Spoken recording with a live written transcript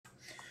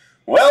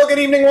Well, good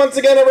evening once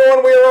again,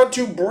 everyone. We are on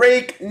to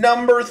break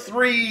number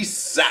 3,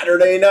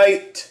 Saturday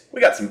night.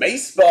 We got some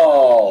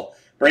baseball.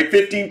 Break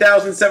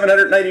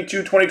 15,792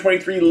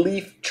 2023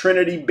 Leaf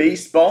Trinity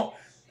Baseball.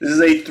 This is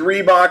a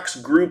 3-box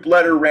group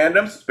letter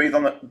random. So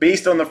it's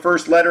based on the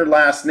first letter,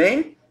 last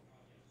name.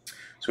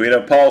 So we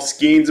had a Paul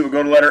Skeens, it would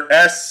go to letter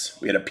S.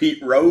 We had a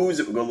Pete Rose,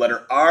 it would go to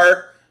letter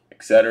R,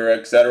 etc.,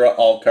 etc.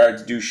 All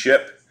cards do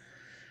ship.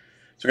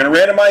 So we're going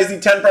to randomize the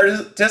 10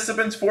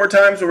 participants 4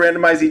 times. We'll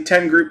randomize the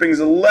 10 groupings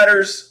of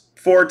letters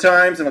 4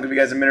 times. And I'll give you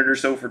guys a minute or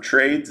so for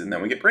trades, and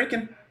then we get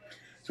breaking.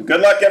 So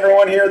good luck,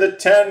 everyone. Here are the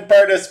 10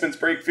 participants.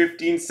 Break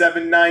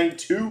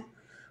 15,792.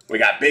 We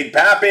got Big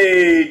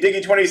Pappy,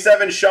 Diggy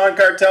 27, Sean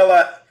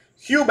Cartella,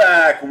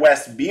 Huback,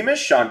 Wes Beamish,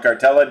 Sean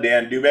Cartella,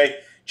 Dan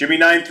Dubé, Jimmy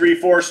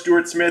 934,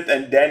 Stuart Smith,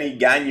 and Danny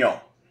Gagnon.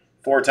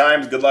 4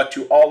 times. Good luck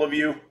to all of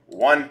you.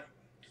 1,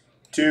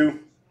 2,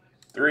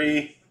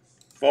 3,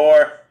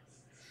 4.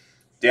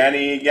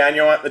 Danny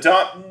Gagnon at the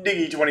top,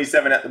 Diggy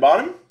 27 at the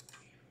bottom.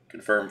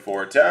 Confirm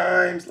 4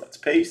 times. Let's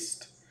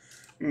paste.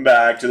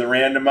 Back to the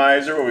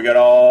randomizer where we got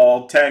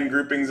all 10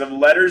 groupings of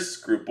letters.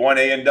 Group 1,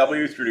 A and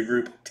W through to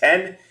group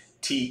 10,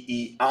 T,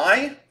 E,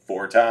 I.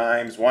 4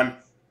 times. 1,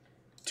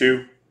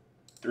 2,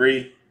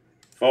 3,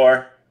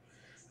 4.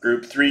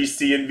 Group 3,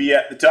 C and V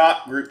at the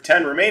top. Group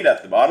 10 remained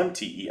at the bottom,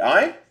 T, E,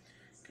 I.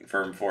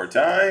 Confirm 4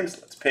 times.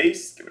 Let's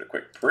paste. Give it a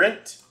quick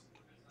print.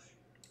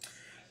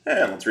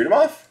 And let's read them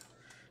off.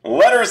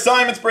 Letter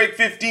assignments break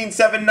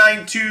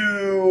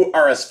 15,792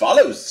 are as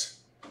follows.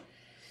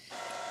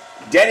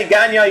 Danny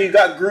Gagnon, you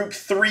got group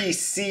 3,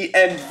 C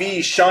and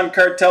V. Sean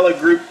Cartella,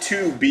 group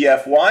 2,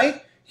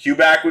 BFY.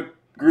 Huback with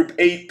group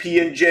 8, P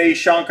and J.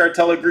 Sean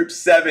Cartella, group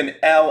 7,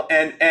 L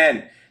and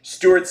N.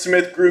 Stuart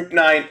Smith, group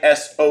 9,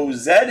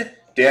 SOZ.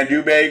 Dan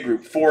Dubé,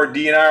 group 4,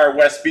 D and R.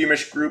 Wes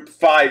Beamish, group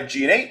 5,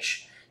 G and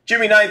H.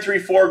 Jimmy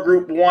 934,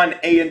 group 1,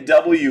 A and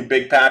W.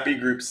 Big Pappy,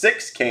 group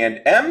 6, K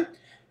and M.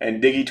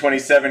 And Diggy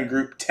 27,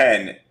 group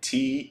 10,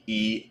 T,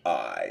 E,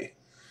 I.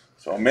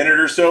 So a minute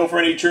or so for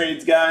any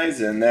trades, guys,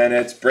 and then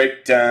it's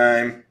break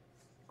time.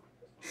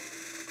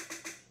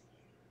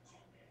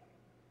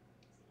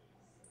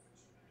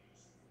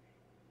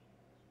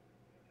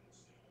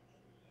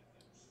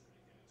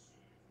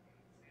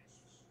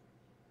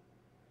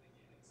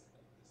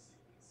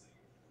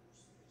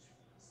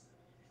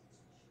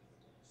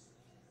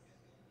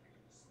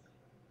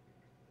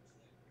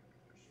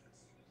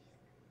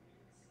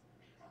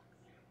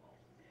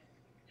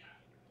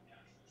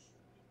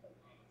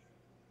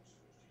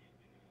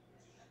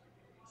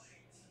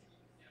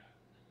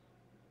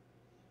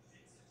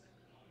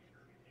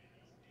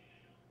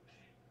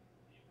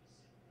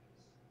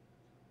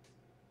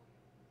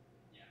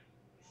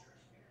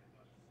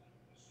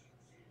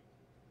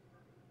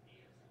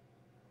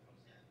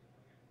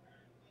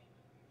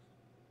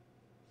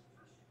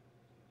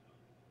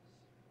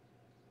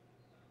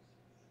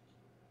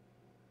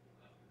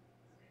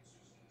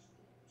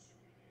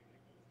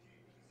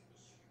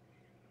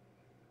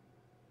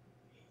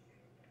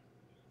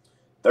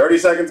 "30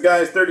 seconds,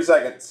 guys, 30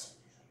 seconds.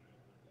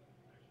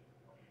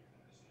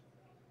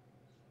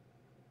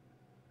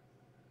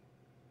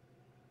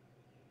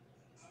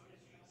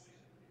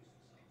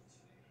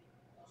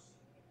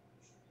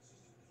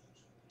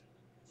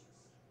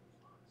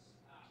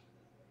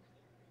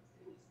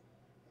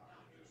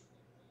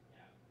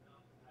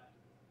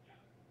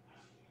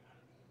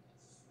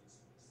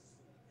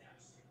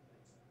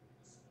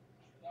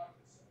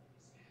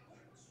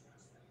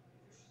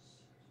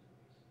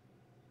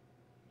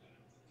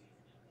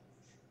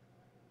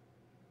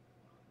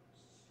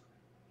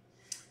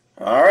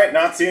 All right,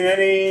 not seeing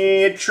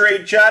any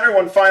trade chatter.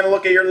 One final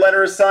look at your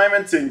letter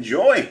assignments.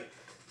 Enjoy.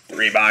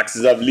 3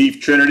 boxes of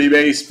Leaf Trinity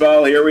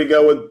Baseball. Here we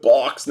go with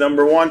box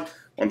number 1.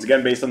 Once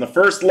again, based on the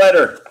first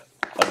letter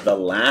of the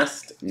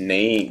last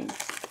name.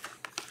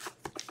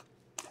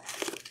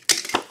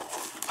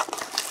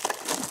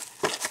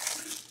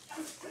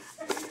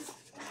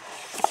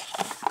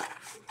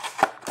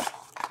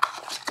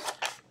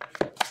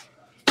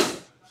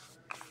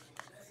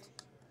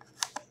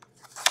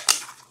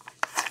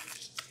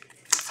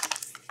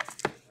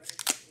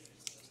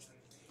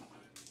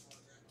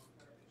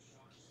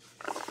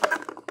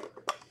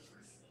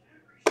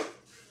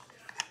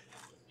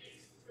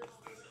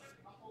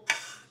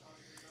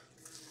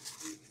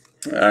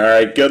 All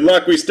right, good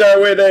luck. We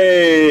start with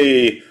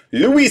a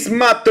Luis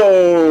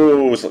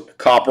Matos.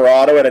 Copper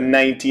auto at a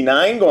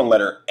 99, going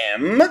letter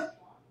M.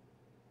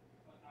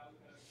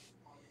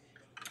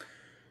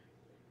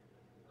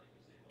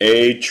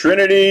 A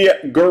Trinity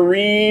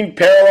Green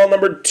parallel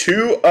number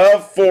 2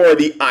 of 4,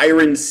 the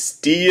Iron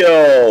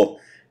Steel.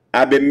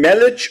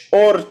 Abimelech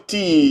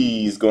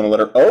Ortiz, going to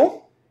letter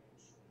O.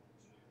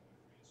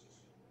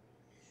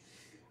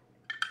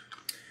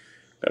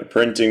 Got a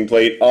printing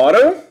plate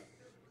auto.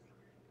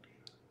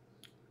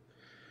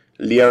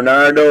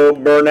 Leonardo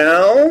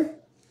Bernal.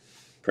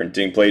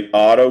 Printing plate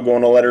auto,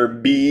 going to letter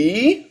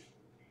B.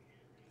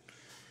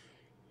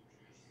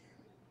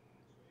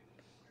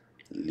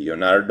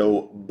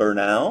 Leonardo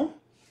Bernal.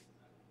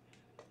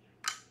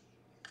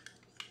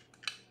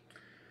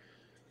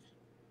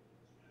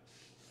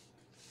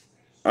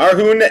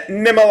 Arjun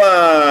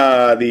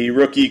Nimala, the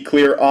rookie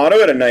clear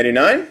auto at a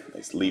 99.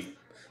 Nice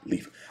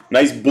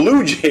nice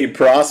Blue Jay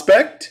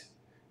prospect.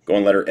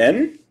 Going letter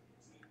N.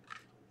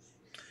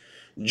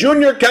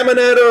 Junior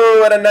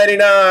Caminero at a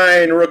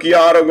 99. Rookie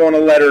auto going to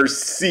letter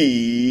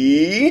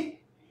C.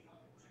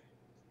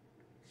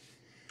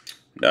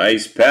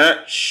 Nice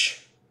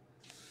patch.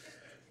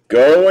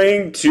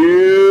 Going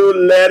to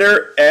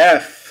letter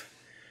F.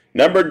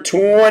 Number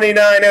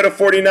 29 out of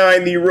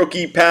 49, the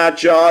rookie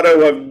patch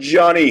auto of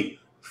Johnny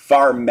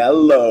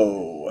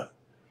Farmello.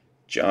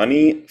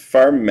 Johnny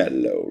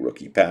Farmello,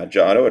 rookie patch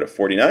auto at a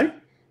 49.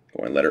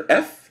 Going letter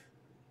F.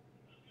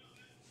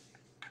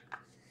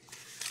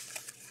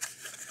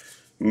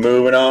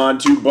 Moving on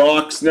to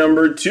box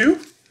number 2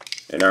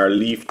 in our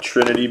Leaf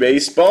Trinity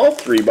Baseball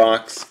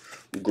 3-box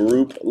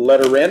group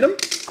letter random.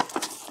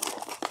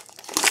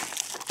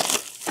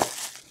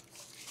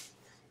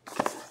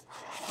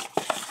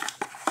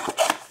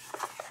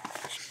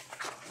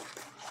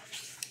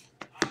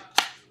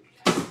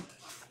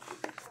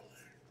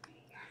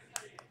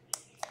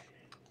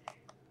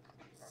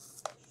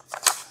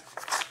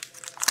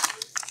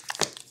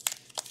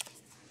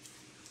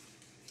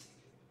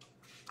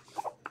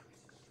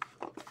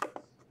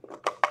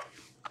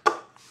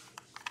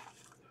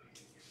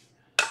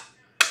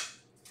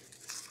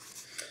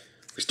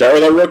 We start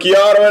with a rookie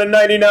auto at a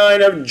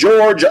 99 of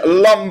George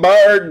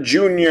Lombard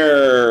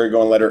Jr.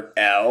 Going letter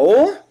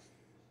L.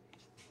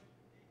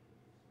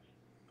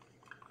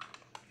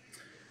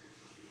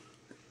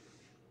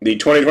 The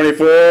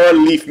 2024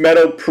 Leaf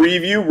Metal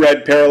Preview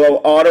Red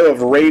Parallel Auto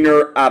of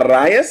Rainer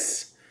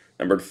Arias.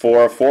 Numbered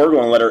 404,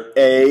 going letter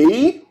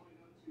A.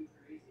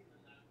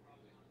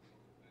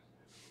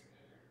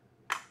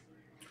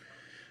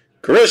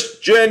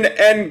 Christian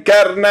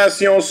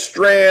Encarnacion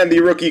Strand, the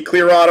rookie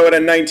clear auto at a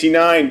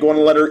 99, going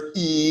to letter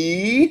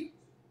E.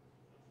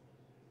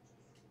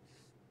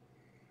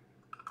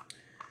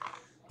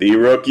 The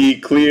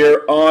rookie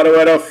clear auto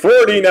at a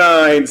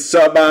 49,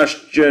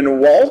 Sebastian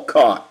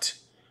Walcott,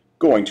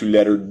 going to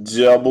letter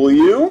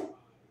W.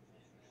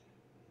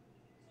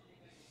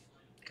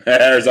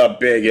 There's a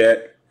big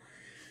hit.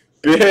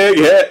 Big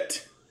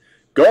hit.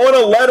 Going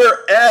to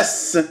letter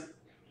S.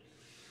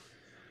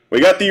 We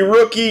got the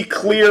rookie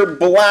clear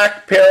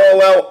black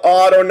parallel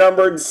auto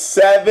numbered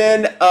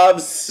 7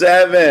 of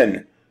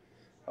 7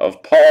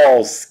 of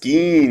Paul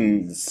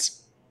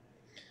Skeens.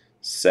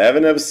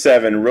 7 of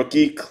 7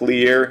 rookie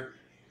clear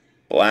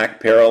black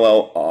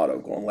parallel auto.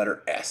 Going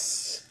letter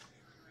S.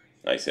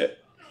 Nice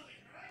hit.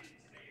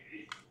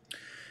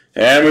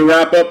 And we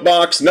wrap up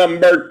box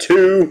number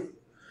 2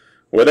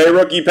 with a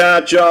rookie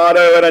patch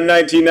auto at a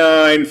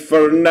 99,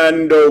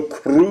 Fernando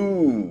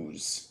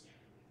Cruz.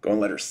 Going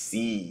letter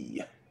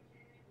C.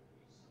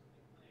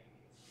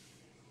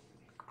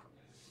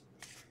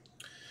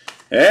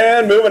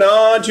 And moving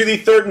on to the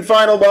third and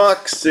final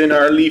box in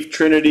our Leaf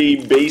Trinity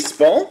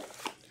Baseball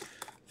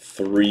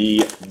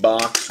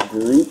 3-box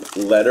group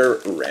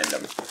letter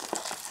random.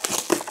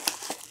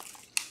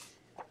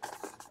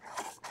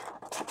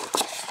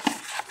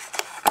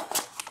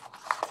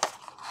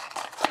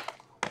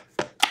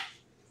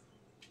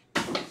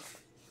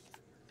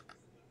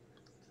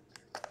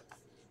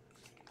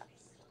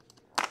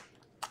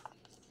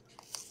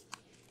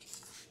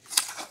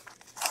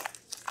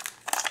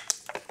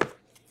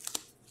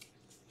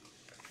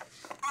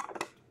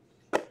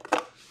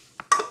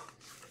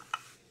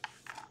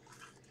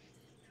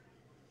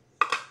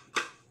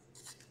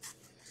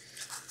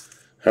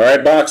 All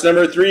right, box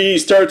number 3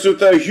 starts with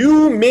a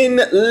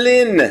Hu-Min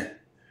Lin.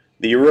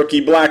 The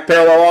rookie black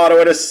parallel auto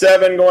at a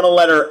 7, going to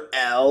letter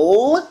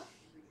L.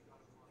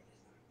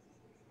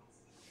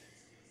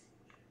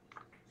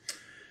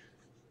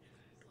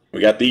 We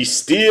got the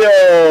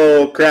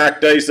steel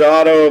cracked ice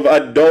auto of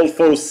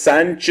Adolfo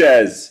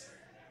Sanchez,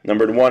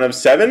 numbered 1 of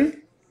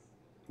 7,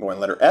 going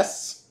letter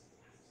S.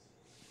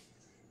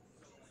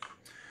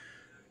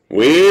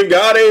 We've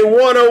got a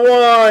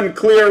 101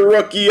 clear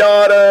rookie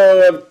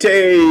auto of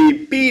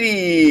Tay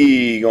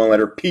Beatty, going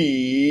letter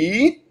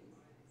P.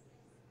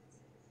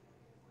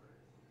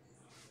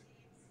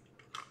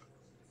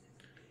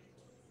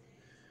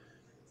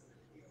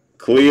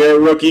 Clear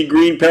rookie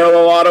green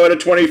parallel auto at a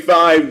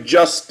 25,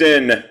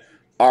 Justin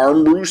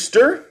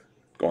Armbruster,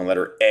 going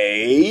letter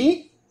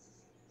A.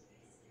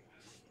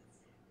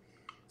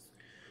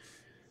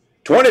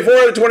 24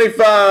 to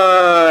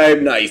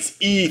 25, nice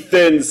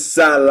Ethan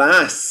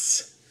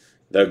Salas.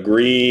 The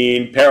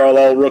green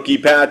parallel rookie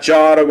patch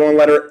auto going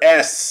letter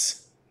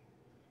S.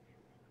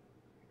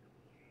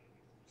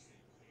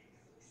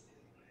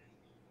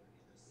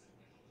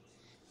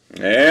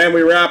 And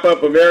we wrap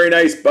up a very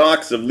nice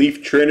box of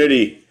Leaf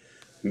Trinity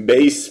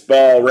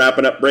Baseball,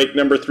 wrapping up break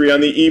number 3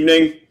 on the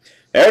evening.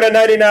 Out of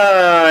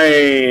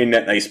 99,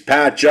 nice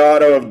patch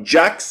auto of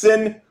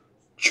Jackson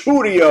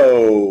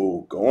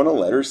Churio, going to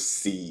letter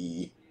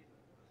C.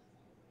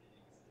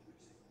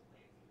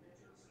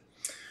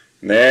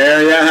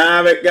 There you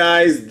have it,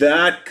 guys.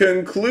 That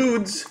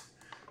concludes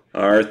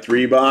our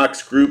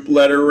 3-box group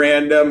letter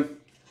random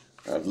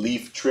of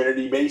Leaf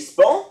Trinity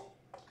Baseball.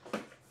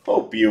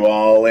 Hope you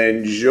all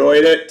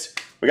enjoyed it.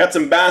 We got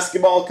some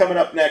basketball coming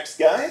up next,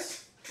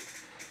 guys.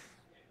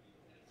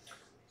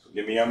 So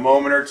give me a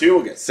moment or two.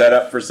 We'll get set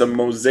up for some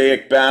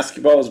Mosaic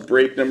basketballs,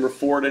 break number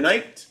 4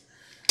 tonight.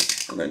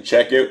 And then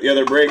check out the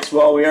other breaks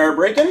while we are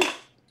breaking.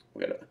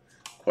 We got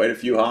quite a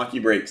few hockey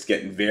breaks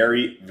getting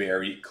very,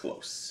 very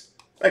close.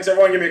 Thanks,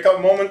 everyone. Give me a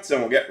couple moments,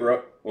 and we'll get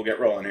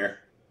rolling here.